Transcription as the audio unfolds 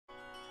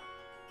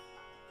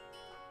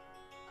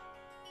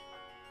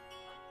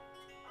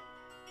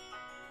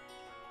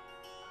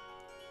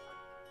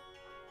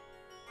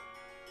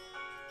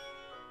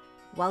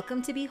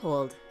Welcome to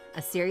Behold,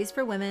 a series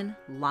for women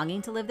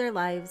longing to live their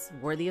lives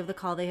worthy of the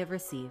call they have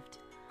received.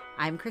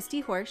 I'm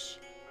Christy Horsch,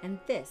 and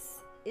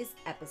this is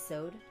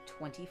episode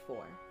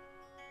 24.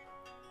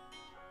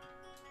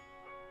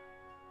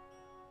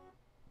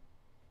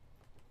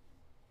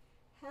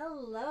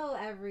 Hello,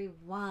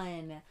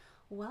 everyone.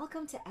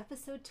 Welcome to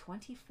episode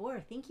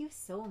 24. Thank you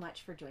so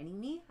much for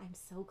joining me. I'm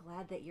so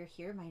glad that you're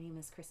here. My name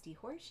is Christy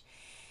Horsch.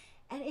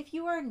 And if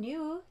you are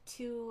new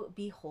to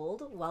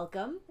Behold,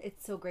 welcome.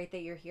 It's so great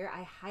that you're here.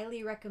 I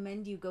highly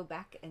recommend you go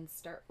back and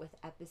start with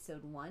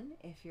episode 1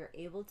 if you're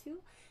able to,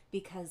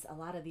 because a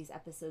lot of these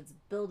episodes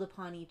build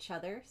upon each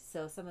other.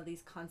 So some of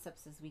these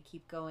concepts, as we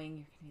keep going,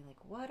 you're going to be like,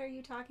 what are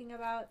you talking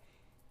about?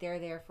 They're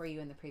there for you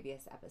in the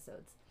previous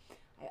episodes.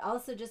 I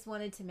also just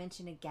wanted to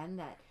mention again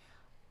that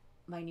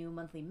my new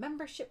monthly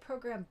membership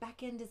program,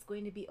 Backend, is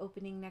going to be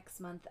opening next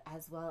month,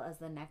 as well as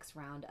the next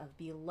round of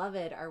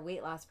Beloved, our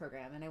weight loss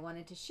program. And I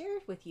wanted to share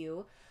it with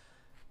you.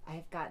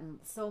 I've gotten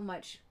so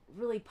much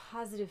really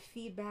positive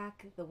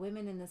feedback. The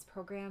women in this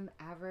program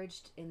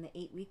averaged in the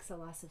 8 weeks a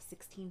loss of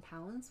 16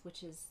 pounds,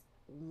 which is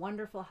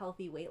wonderful,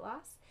 healthy weight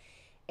loss.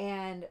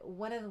 And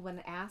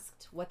when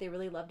asked what they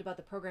really loved about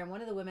the program,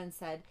 one of the women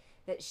said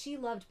that she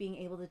loved being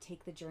able to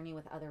take the journey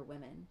with other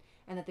women,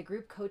 and that the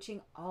group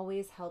coaching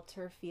always helped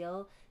her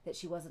feel that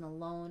she wasn't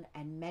alone,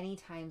 and many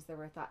times there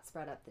were thoughts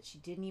brought up that she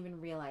didn't even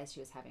realize she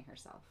was having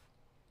herself.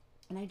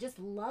 And I just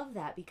love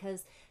that,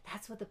 because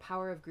that's what the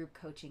power of group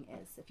coaching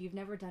is. If you've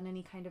never done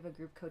any kind of a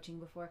group coaching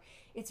before,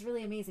 it's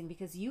really amazing,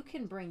 because you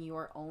can bring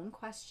your own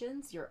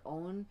questions, your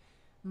own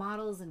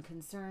models and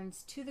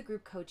concerns to the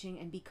group coaching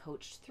and be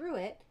coached through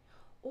it,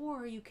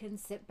 or you can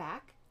sit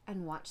back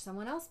and watch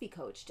someone else be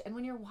coached. And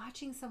when you're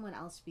watching someone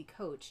else be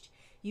coached,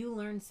 you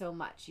learn so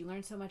much. You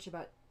learn so much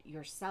about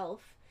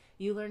yourself.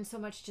 You learn so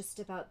much just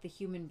about the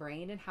human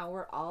brain and how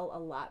we're all a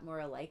lot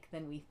more alike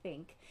than we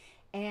think.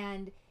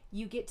 And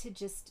you get to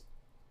just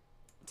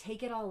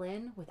take it all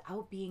in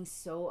without being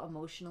so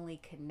emotionally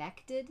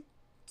connected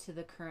to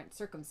the current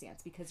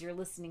circumstance, because you're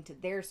listening to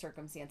their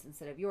circumstance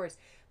instead of yours.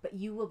 But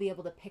you will be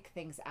able to pick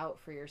things out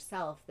for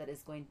yourself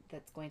that's going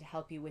to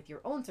help you with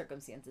your own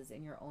circumstances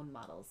and your own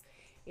models.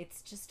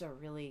 It's just a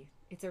really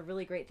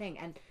great thing.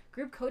 And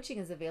group coaching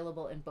is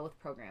available in both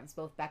programs,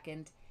 both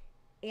Beckend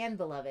and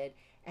Beloved.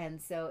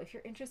 And so if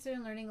you're interested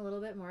in learning a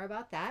little bit more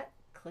about that,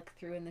 click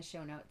through in the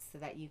show notes so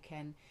that you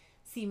can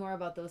see more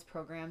about those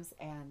programs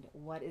and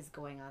what is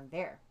going on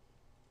there.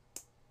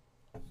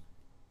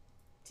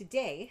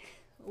 Today,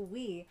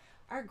 we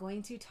are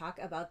going to talk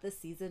about the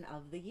season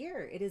of the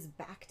year. It is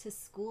back to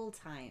school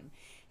time.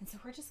 And so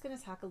we're just going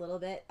to talk a little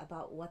bit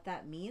about what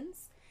that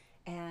means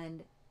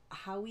and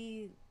how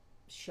we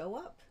show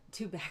up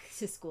to back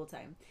to school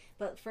time.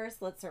 But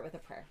first, let's start with a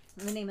prayer.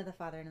 In the name of the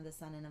Father, and of the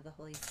Son, and of the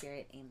Holy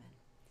Spirit, amen.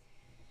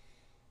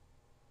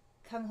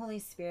 Come, Holy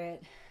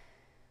Spirit,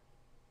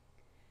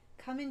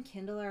 come and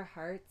kindle our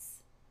hearts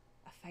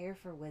a fire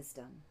for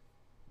wisdom.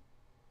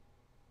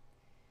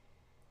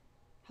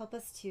 Help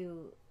us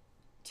to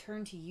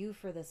turn to you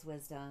for this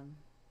wisdom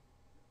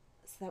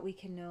so that we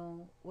can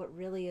know what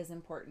really is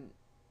important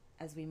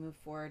as we move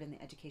forward in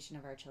the education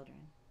of our children.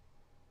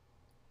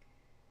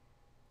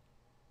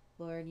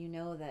 Lord, you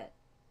know that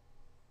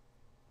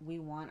we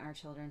want our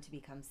children to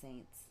become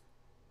saints.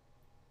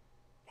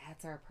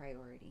 That's our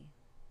priority.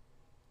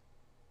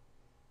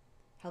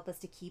 Help us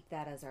to keep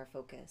that as our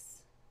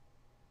focus.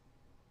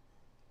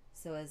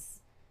 So as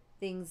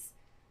things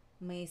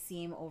may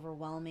seem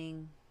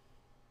overwhelming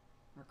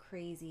or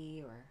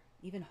crazy or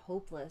even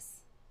hopeless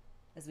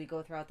as we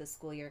go throughout the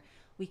school year,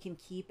 we can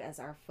keep as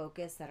our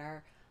focus that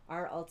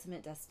our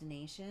ultimate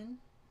destination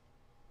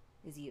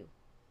is you.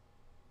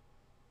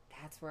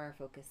 That's where our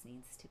focus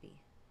needs to be.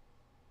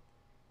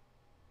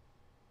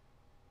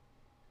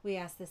 We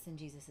ask this in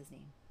Jesus'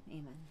 name.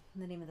 Amen.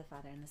 In the name of the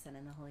Father, and the Son,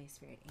 and the Holy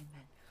Spirit.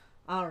 Amen.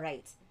 All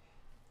right.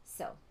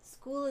 So,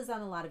 school is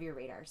on a lot of your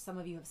radar. Some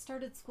of you have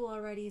started school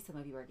already. Some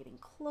of you are getting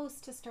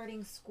close to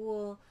starting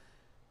school.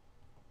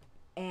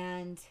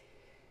 And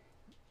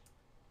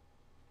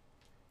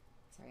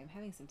sorry, I'm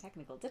having some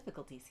technical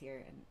difficulties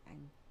here, and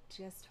I'm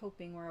just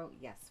hoping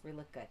we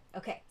look good.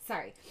 Okay,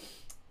 sorry.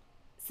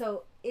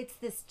 So it's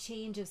this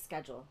change of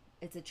schedule.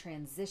 It's a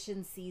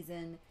transition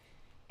season,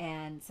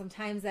 and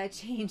sometimes that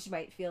change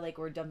might feel like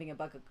we're dumping a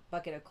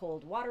bucket of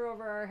cold water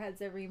over our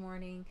heads every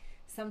morning.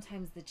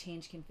 Sometimes this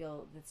change can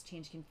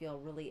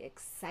feel really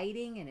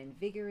exciting and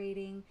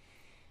invigorating.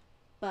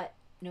 But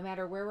no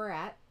matter where we're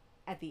at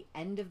the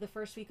end of the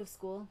first week of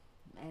school,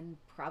 and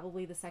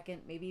probably the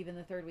second, maybe even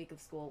the third week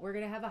of school, we're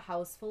going to have a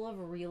house full of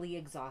really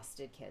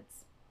exhausted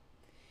kids.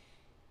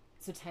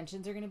 So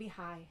tensions are going to be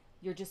high.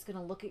 You're just going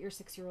to look at your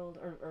 6-year-old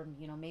or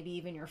maybe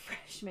even your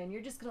freshman.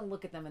 You're just going to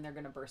look at them and they're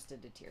going to burst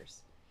into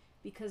tears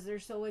because they're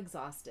so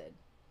exhausted,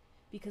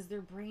 because their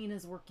brain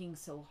is working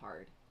so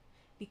hard,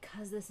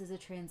 because this is a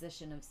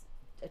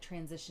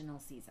transitional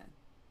season.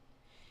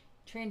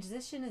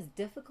 Transition is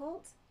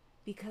difficult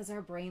because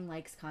our brain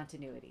likes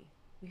continuity.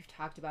 We've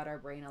talked about our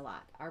brain a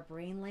lot. Our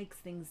brain likes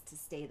things to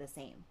stay the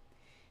same.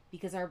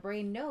 because our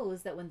brain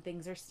knows that when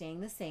things are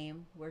staying the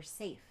same, we're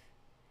safe.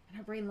 And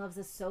our brain loves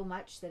us so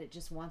much that it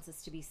just wants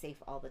us to be safe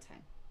all the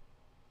time.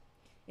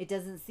 It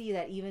doesn't see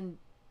that even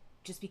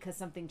just because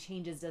something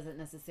changes doesn't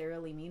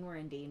necessarily mean we're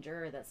in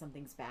danger or that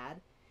something's bad.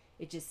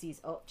 It just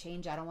sees, oh,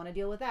 change, I don't want to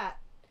deal with that.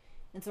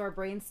 And so our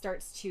brain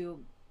starts to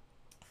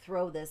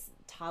throw this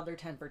toddler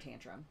temper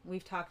tantrum.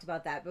 We've talked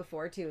about that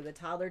before too, the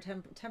toddler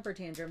temper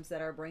tantrums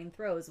that our brain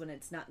throws when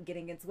it's not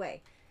getting its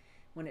way,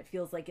 when it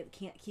feels like it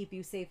can't keep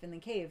you safe in the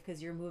cave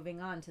because you're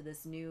moving on to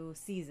this new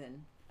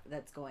season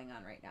that's going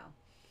on right now.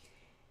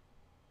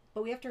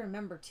 But we have to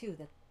remember too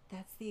that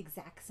that's the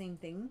exact same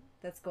thing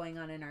that's going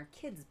on in our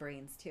kids'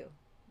 brains too.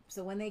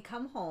 So when they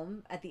come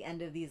home at the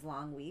end of these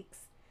long weeks,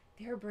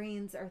 their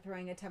brains are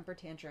throwing a temper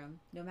tantrum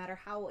no matter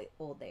how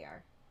old they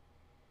are.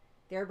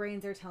 Their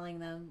brains are telling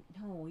them,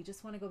 no, we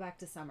just want to go back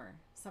to summer.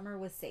 Summer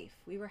was safe.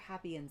 We were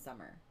happy in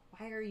summer.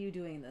 Why are you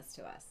doing this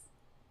to us?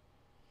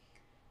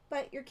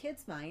 But your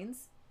kids'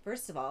 minds,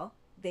 first of all,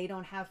 they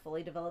don't have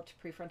fully developed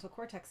prefrontal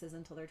cortexes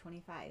until they're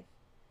 25.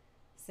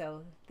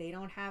 So they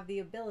don't have the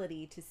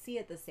ability to see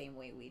it the same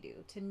way we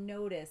do, to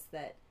notice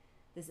that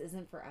this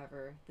isn't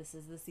forever. This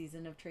is the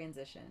season of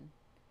transition.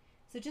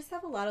 So just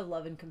have a lot of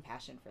love and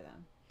compassion for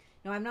them.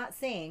 Now, I'm not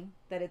saying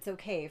that it's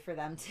okay for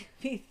them to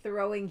be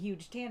throwing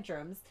huge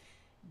tantrums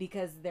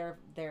because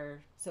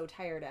they're so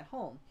tired at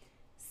home.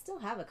 Still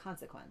have a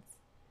consequence.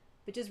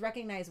 But just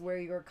recognize where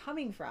you're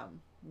coming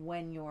from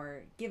when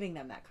you're giving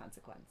them that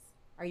consequence.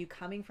 Are you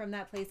coming from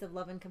that place of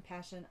love and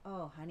compassion?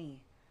 Oh,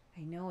 honey,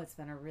 I know it's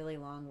been a really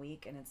long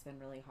week and it's been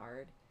really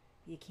hard.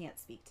 You can't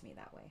speak to me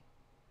that way.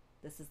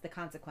 This is the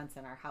consequence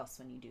in our house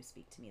when you do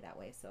speak to me that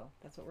way. So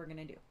that's what we're going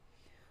to do.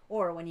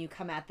 Or when you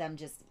come at them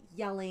just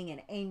yelling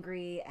and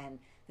angry and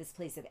this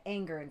place of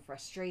anger and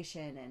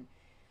frustration and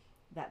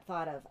that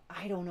thought of,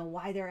 I don't know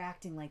why they're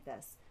acting like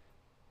this.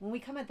 When we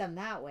come at them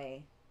that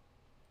way,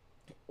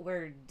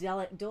 we're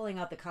doling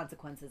out the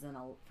consequences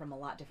from a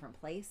lot different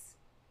place,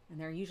 and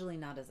they're usually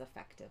not as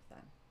effective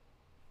then.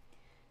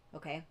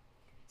 Okay?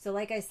 So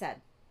like I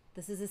said,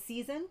 this is a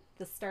season.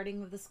 The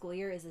starting of the school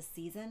year is a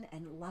season,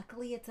 and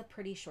luckily it's a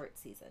pretty short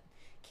season.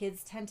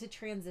 Kids tend to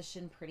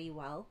transition pretty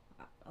well.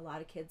 A lot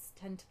of kids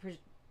tend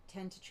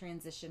to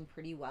transition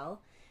pretty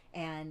well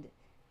and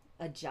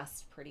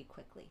adjust pretty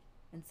quickly.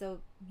 And so,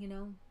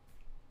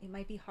 it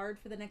might be hard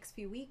for the next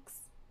few weeks,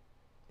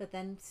 but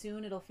then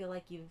soon it'll feel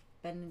like you've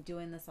been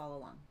doing this all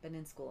along, been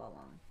in school all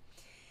along.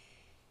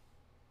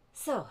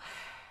 So,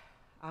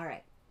 all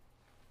right.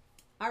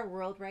 Our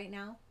world right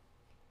now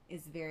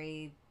is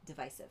very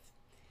divisive.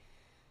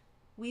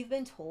 We've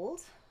been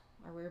told,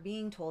 or we're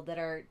being told, that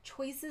our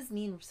choices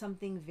mean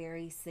something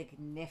very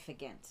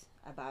significant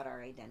about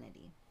our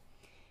identity.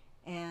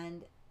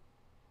 And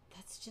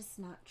that's just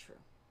not true.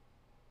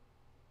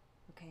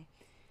 Okay?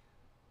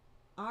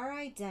 Our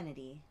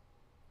identity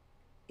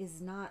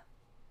is not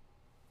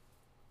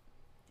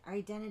our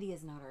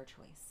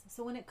choice.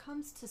 So when it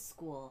comes to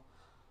school,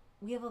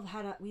 we have a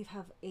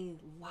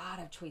lot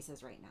of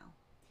choices right now.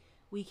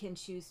 We can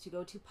choose to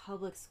go to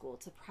public school,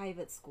 to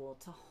private school,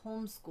 to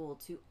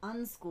homeschool, to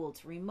unschool,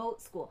 to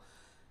remote school.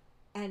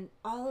 And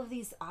all of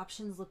these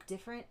options look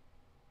different.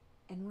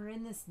 And we're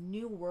in this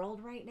new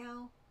world right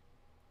now.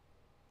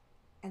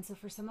 And so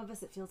for some of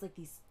us, it feels like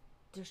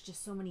there's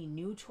just so many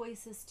new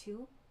choices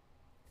too.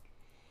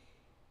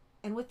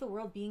 And with the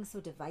world being so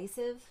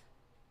divisive,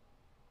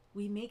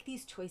 we make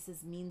these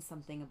choices mean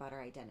something about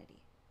our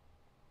identity.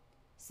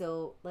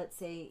 So let's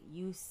say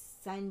you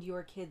send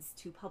your kids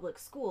to public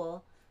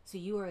school, so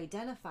you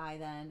identify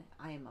then,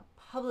 I am a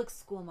public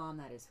school mom,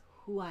 that is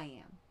who I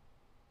am.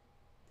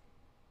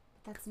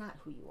 But that's not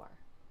who you are.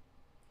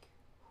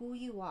 Who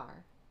you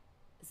are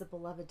is a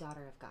beloved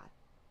daughter of God.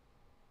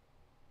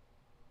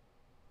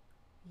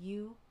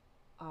 You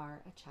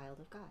are a child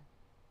of God.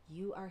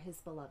 You are his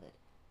beloved.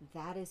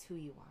 That is who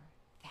you are.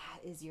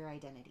 That is your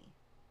identity.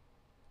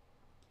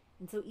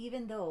 And so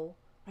even though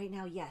right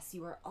now, yes,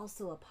 you are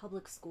also a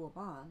public school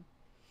mom,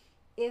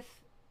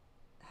 if,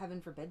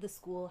 heaven forbid, the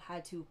school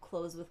had to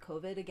close with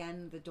COVID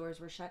again, the doors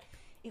were shut,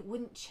 it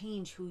wouldn't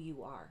change who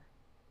you are.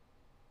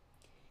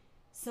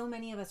 So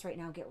many of us right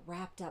now get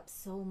wrapped up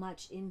so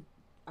much in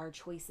our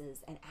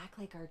choices and act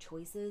like our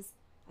choices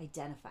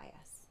identify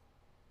us.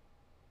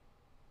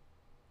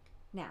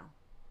 Now,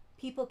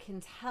 people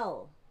can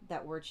tell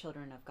that we're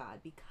children of God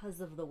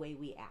because of the way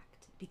we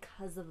act,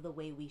 because of the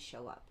way we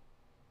show up,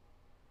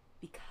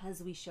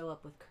 because we show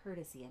up with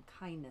courtesy and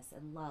kindness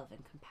and love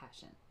and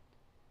compassion.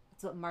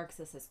 That's what marks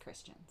us as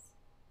Christians.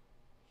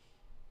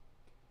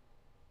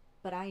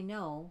 But I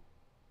know,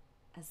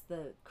 as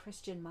the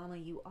Christian mama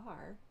you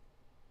are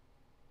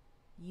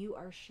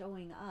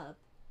showing up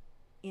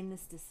in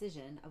this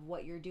decision of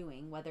what you're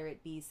doing, whether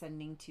it be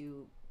sending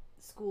to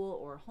school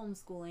or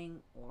homeschooling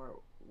or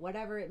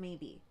whatever it may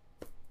be.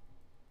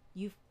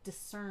 You've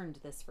discerned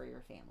this for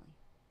your family.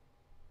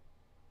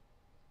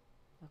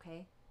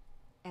 Okay?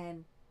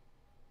 And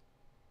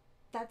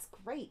that's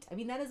great. I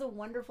mean, that is a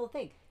wonderful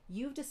thing.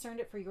 You've discerned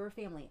it for your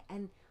family.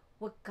 And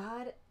what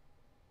God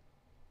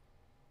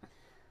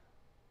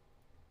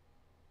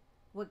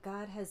what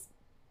God has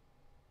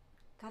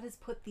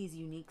put these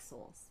unique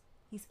souls.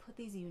 He's put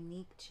these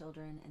unique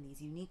children and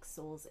these unique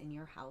souls in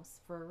your house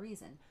for a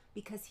reason,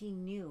 because he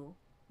knew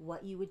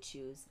what you would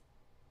choose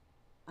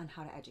on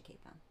how to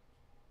educate them.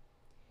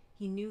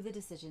 He knew the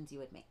decisions you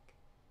would make,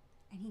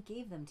 and he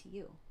gave them to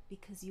you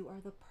because you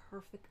are the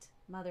perfect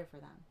mother for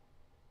them.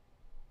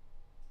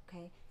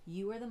 Okay?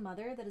 You are the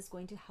mother that is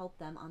going to help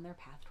them on their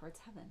path towards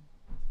heaven.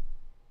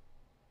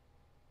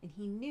 And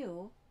he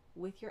knew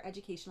with your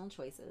educational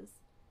choices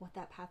what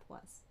that path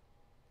was.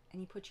 And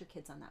he put your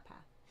kids on that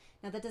path.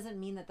 Now, that doesn't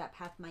mean that that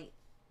path might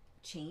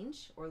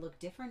change or look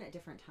different at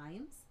different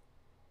times,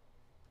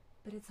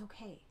 but it's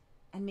okay.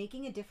 And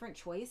making a different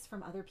choice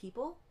from other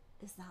people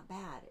is not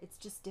bad. It's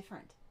just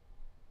different.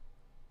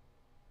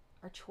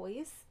 Our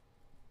choice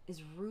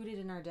is rooted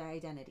in our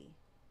identity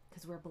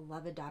because we're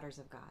beloved daughters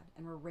of God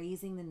and we're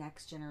raising the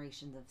next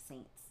generation of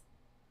saints.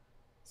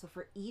 So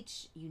for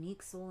each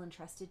unique soul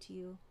entrusted to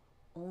you,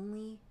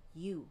 only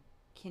you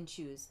can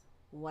choose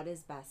what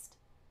is best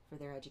for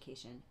their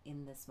education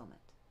in this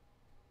moment.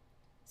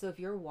 So if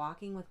you're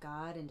walking with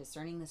God and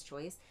discerning this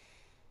choice,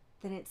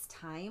 then it's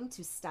time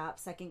to stop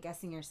second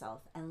guessing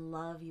yourself and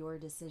love your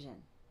decision.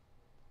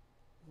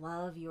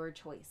 Love your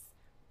choice.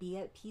 Be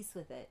at peace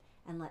with it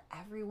and let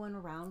everyone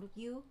around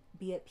you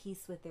be at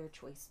peace with their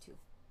choice too.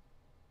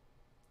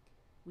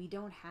 We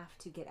don't have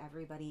to get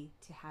everybody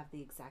to have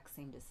the exact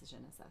same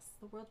decision as us.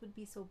 The world would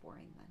be so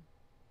boring then.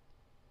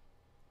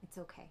 It's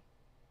okay.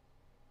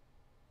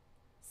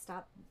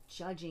 Stop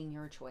judging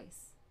your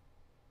choice.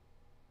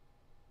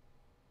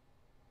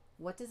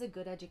 What does a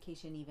good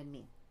education even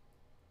mean?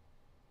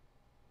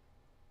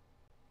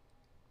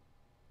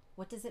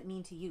 What does it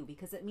mean to you?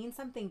 Because it means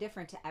something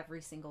different to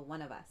every single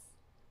one of us.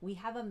 We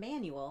have a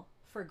manual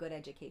for good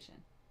education.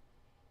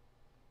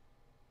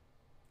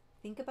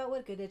 Think about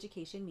what good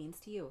education means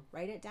to you.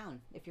 Write it down.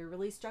 If you're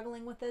really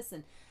struggling with this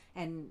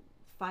and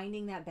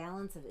finding that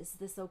balance of, is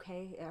this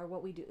okay? Or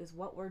what we do, is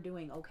what we're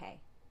doing okay?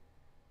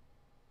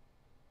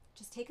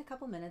 Just take a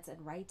couple minutes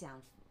and write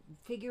down.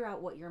 Figure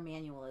out what your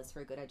manual is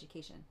for good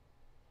education.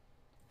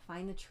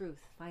 Find the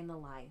truth. Find the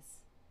lies.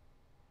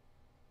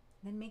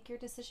 Then make your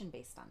decision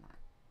based on that.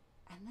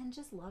 And then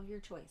just love your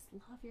choice.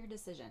 Love your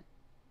decision.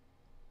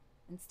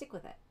 And stick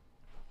with it.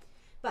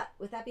 But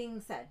with that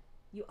being said,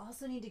 you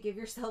also need to give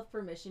yourself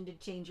permission to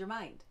change your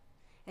mind.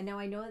 And now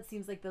I know it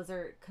seems like those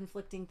are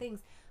conflicting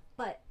things,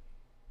 but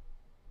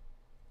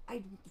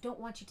I don't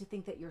want you to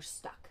think that you're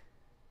stuck.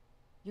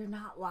 You're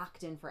not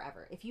locked in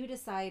forever. If you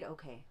decide,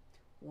 okay,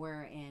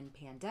 we're in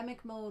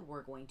pandemic mode,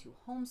 we're going to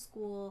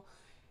homeschool,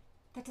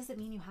 that doesn't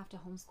mean you have to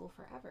homeschool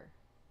forever.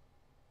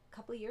 A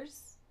couple of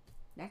years,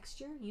 next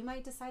year, you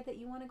might decide that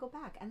you want to go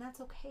back, and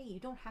that's okay. You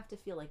don't have to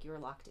feel like you're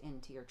locked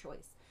into your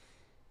choice.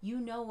 You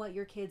know what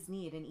your kids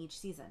need in each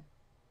season.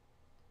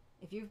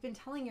 If you've been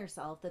telling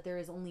yourself that there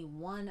is only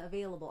one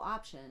available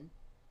option,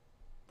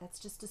 that's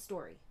just a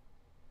story.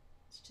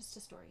 It's just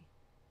a story,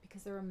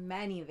 because there are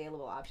many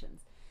available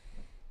options.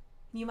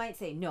 You might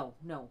say, no,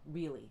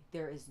 really,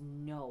 there is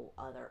no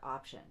other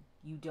option.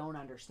 You don't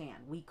understand.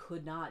 We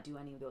could not do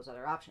any of those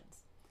other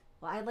options.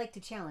 Well, I'd like to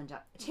challenge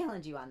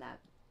you on that,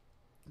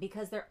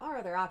 because there are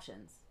other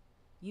options.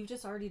 You've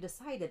just already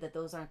decided that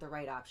those aren't the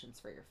right options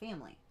for your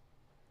family.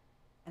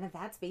 And if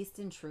that's based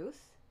in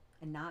truth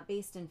and not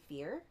based in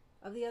fear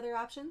of the other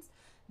options,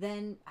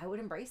 then I would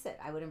embrace it.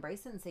 I would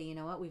embrace it and say, you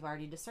know what, we've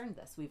already discerned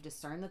this. We've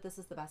discerned that this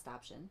is the best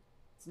option.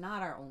 It's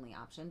not our only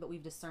option, but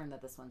we've discerned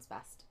that this one's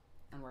best,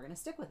 and we're going to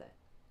stick with it.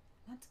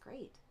 That's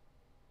great.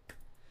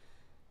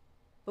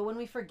 But when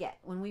we forget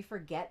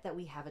that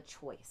we have a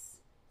choice,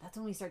 that's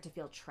when we start to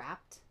feel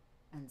trapped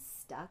and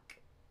stuck,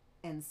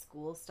 and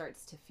school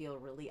starts to feel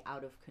really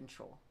out of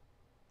control.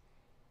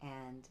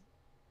 And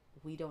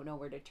we don't know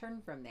where to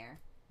turn from there,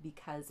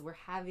 because we're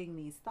having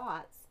these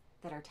thoughts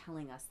that are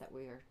telling us that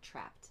we are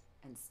trapped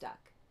and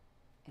stuck,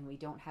 and we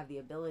don't have the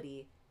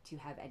ability to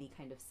have any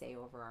kind of say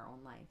over our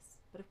own lives.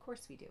 But of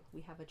course we do.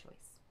 We have a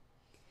choice.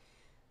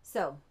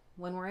 So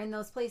when we're in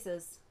those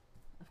places,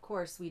 of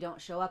course, we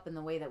don't show up in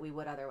the way that we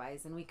would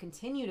otherwise, and we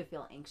continue to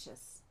feel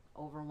anxious,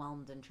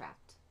 overwhelmed, and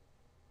trapped.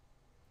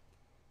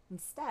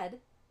 Instead,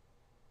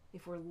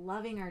 if we're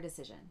loving our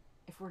decision,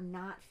 if we're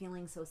not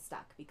feeling so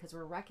stuck, because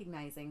we're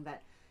recognizing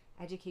that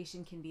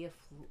education can be a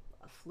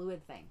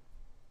fluid thing,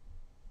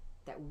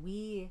 that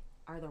we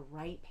are the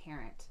right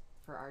parent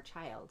for our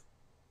child,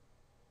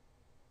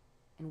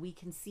 and we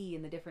can see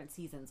in the different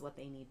seasons what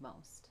they need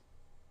most.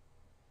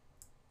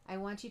 I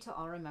want you to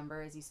all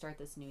remember, as you start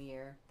this new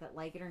year, that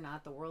like it or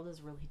not, the world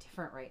is really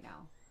different right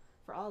now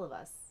for all of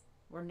us.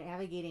 We're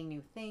navigating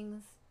new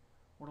things.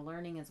 We're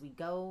learning as we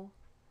go.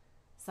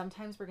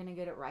 Sometimes we're going to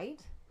get it right,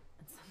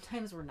 and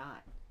sometimes we're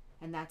not.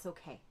 And that's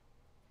okay.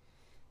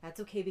 That's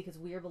okay, because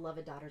we are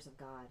beloved daughters of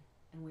God,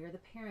 and we are the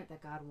parent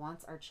that God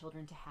wants our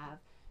children to have,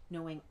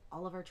 knowing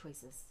all of our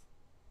choices.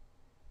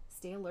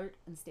 Stay alert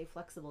and stay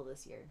flexible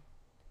this year.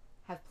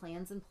 Have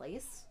plans in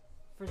place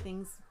for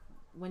things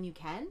when you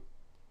can,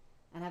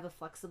 and have a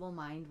flexible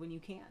mind when you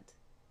can't.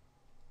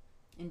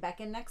 In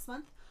Beckon next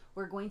month,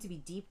 we're going to be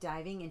deep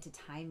diving into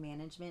time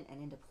management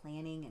and into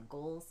planning and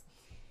goals.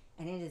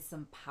 And it is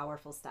some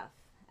powerful stuff.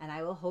 And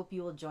I will hope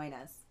you will join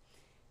us.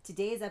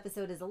 Today's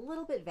episode is a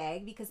little bit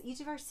vague because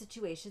each of our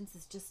situations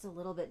is just a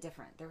little bit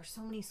different. There are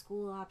so many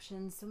school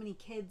options, so many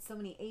kids, so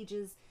many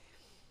ages.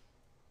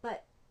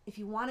 But if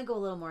you want to go a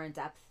little more in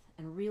depth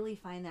and really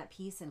find that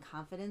peace and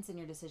confidence in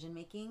your decision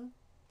making,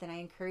 then I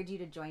encourage you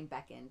to join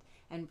Beckon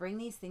and bring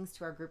these things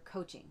to our group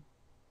coaching.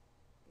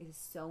 It is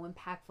so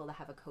impactful to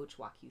have a coach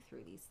walk you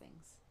through these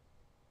things.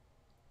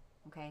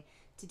 Okay,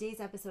 today's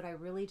episode, I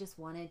really just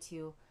wanted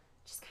to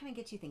just kind of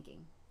get you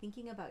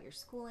thinking about your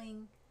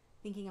schooling,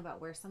 thinking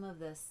about where some of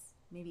this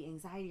maybe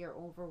anxiety or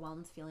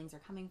overwhelmed feelings are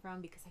coming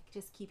from, because I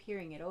just keep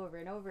hearing it over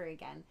and over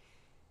again,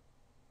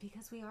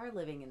 because we are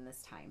living in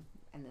this time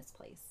and this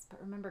place.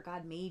 But remember,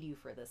 God made you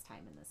for this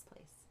time and this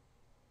place,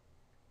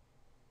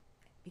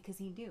 because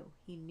he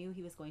knew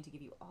he was going to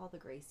give you all the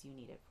grace you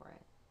needed for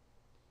it.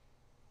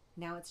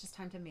 Now it's just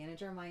time to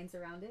manage our minds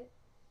around it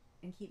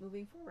and keep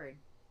moving forward.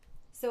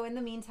 So in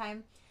the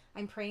meantime,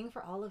 I'm praying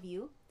for all of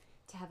you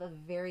to have a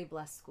very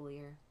blessed school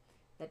year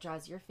that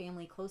draws your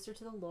family closer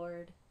to the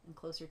Lord and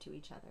closer to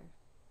each other.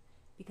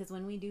 Because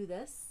when we do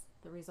this,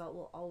 the result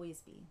will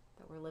always be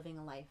that we're living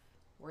a life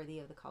worthy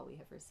of the call we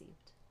have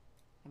received.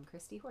 I'm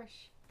Christy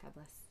Horsch. God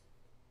bless.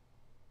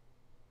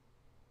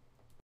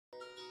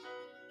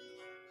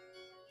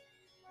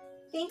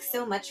 Thanks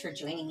so much for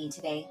joining me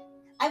today.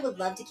 I would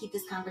love to keep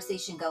this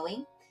conversation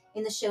going.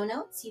 In the show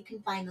notes, you can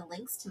find the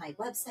links to my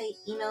website,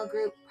 email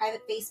group,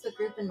 private Facebook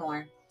group, and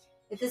more.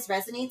 If this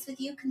resonates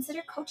with you,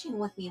 consider coaching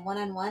with me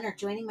one-on-one or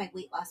joining my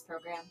weight loss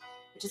program,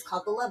 which is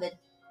called Beloved.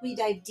 We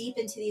dive deep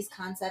into these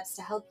concepts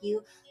to help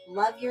you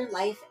love your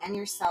life and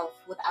yourself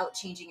without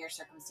changing your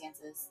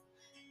circumstances.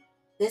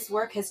 This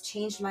work has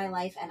changed my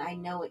life, and I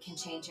know it can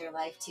change your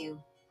life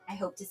too. I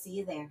hope to see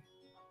you there.